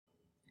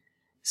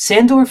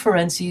Sandor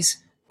Ferenci's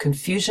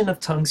Confusion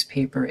of Tongues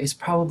paper is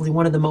probably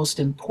one of the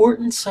most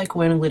important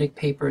psychoanalytic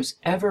papers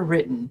ever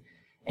written,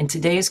 and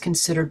today is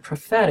considered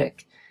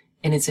prophetic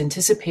in its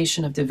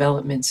anticipation of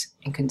developments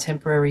in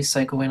contemporary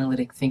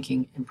psychoanalytic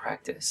thinking and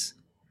practice.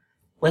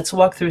 Let's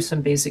walk through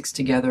some basics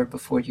together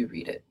before you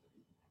read it.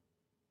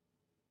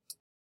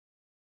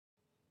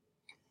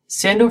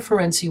 Sandor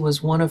Ferenczi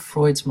was one of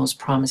Freud's most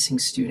promising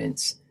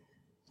students.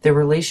 Their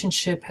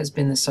relationship has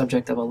been the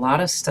subject of a lot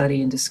of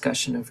study and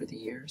discussion over the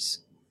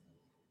years.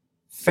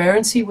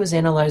 Ferenczi was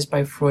analyzed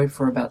by Freud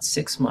for about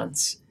 6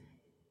 months,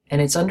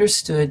 and it's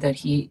understood that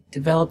he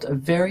developed a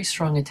very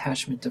strong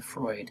attachment to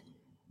Freud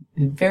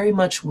and very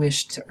much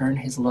wished to earn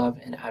his love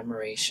and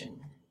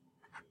admiration.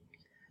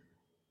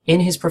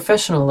 In his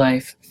professional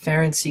life,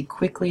 Ferenczi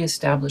quickly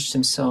established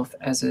himself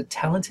as a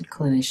talented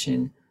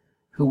clinician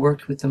who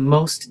worked with the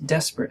most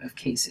desperate of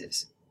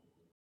cases.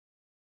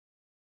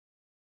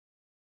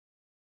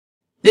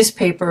 This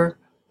paper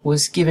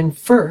was given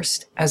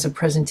first as a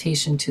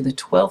presentation to the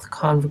 12th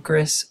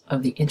Congress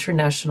of the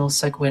International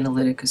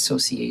Psychoanalytic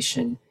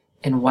Association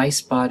in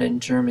Wiesbaden,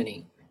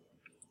 Germany.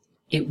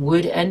 It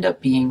would end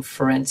up being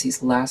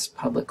Ferenci's last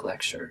public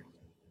lecture.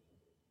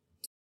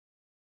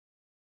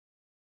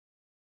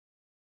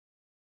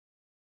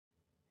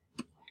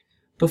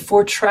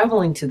 Before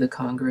traveling to the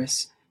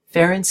Congress,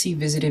 Ferenczi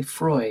visited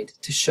Freud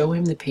to show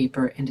him the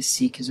paper and to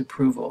seek his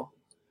approval.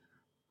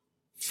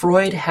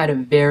 Freud had a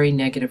very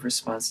negative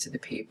response to the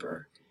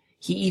paper.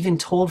 He even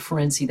told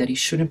Ferenczi that he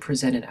shouldn't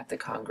present it at the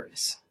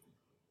Congress.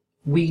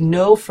 We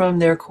know from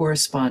their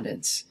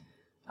correspondence,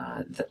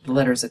 the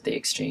letters that they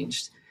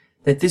exchanged,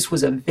 that this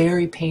was a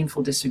very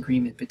painful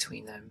disagreement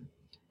between them,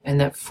 and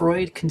that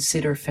Freud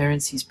considered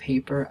Ferenci's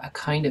paper a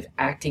kind of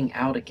acting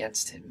out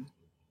against him.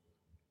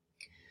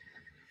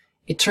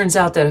 It turns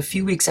out that a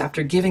few weeks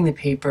after giving the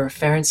paper,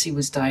 Ferenczi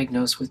was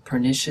diagnosed with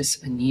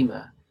pernicious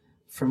anemia,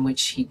 from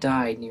which he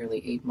died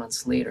nearly 8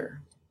 months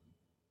later.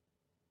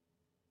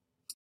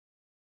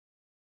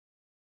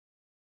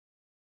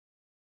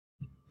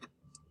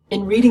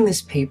 In reading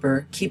this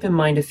paper, keep in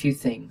mind a few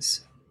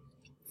things.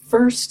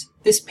 First,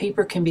 this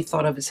paper can be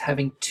thought of as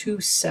having 2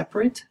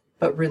 separate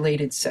but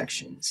related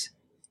sections,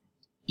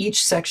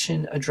 each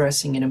section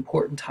addressing an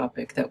important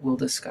topic that we'll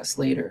discuss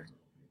later.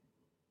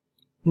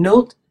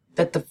 Note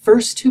that the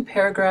first 2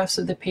 paragraphs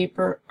of the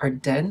paper are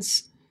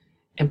dense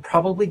and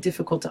probably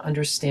difficult to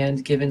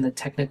understand given the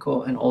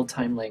technical and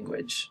old-time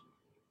language.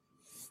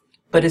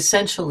 But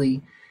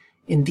essentially,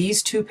 in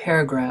these 2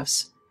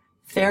 paragraphs,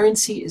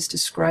 Ferenczi is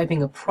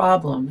describing a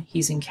problem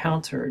he's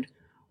encountered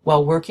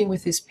while working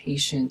with his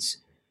patients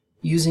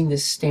using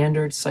this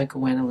standard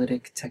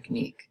psychoanalytic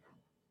technique.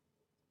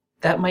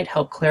 That might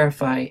help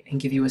clarify and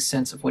give you a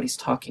sense of what he's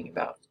talking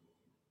about.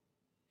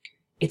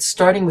 It's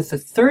starting with the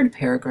 3rd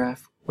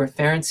paragraph where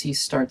Ferenczi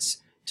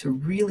starts to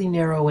really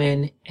narrow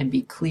in and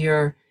be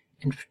clear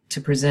and to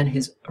present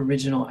his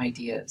original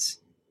ideas.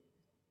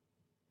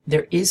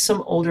 There is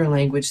some older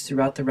language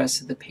throughout the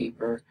rest of the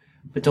paper,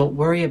 but don't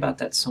worry about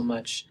that so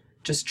much.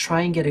 Just try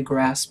and get a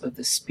grasp of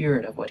the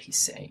spirit of what he's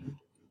saying.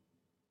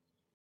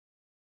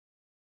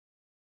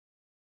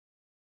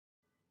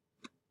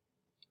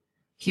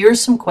 Here are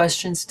some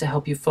questions to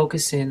help you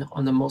focus in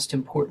on the most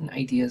important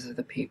ideas of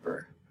the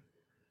paper.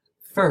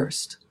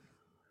 First,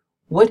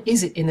 what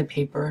is it in the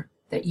paper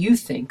that you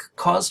think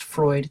caused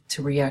Freud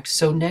to react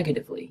so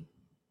negatively?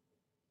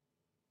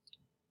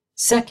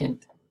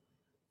 Second,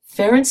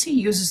 Ferenczi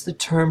uses the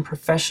term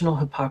professional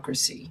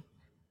hypocrisy.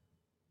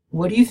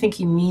 What do you think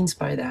he means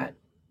by that,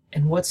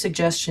 and what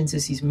suggestions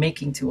is he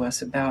making to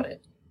us about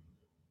it?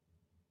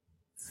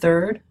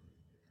 Third,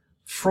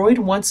 Freud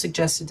once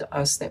suggested to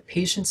us that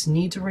patients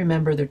need to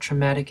remember their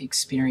traumatic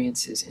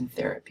experiences in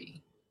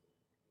therapy.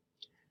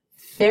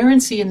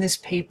 Ferenczi in this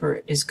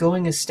paper is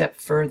going a step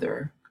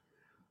further.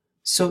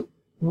 So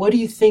what do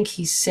you think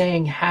he's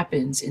saying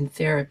happens in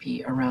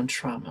therapy around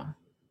trauma?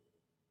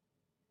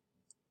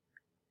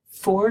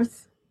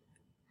 Fourth,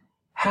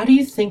 how do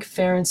you think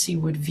Ferenczi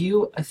would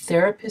view a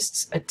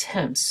therapist's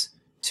attempts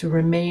to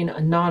remain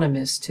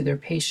anonymous to their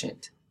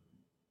patient?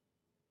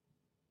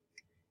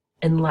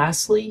 And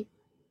lastly,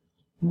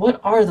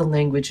 what are the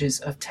languages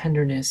of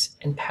tenderness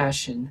and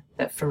passion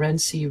that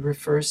Ferenczi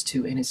refers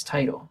to in his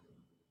title?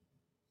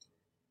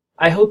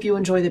 I hope you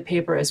enjoy the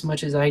paper as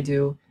much as I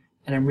do,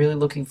 and I'm really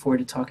looking forward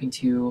to talking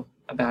to you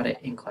about it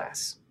in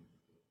class.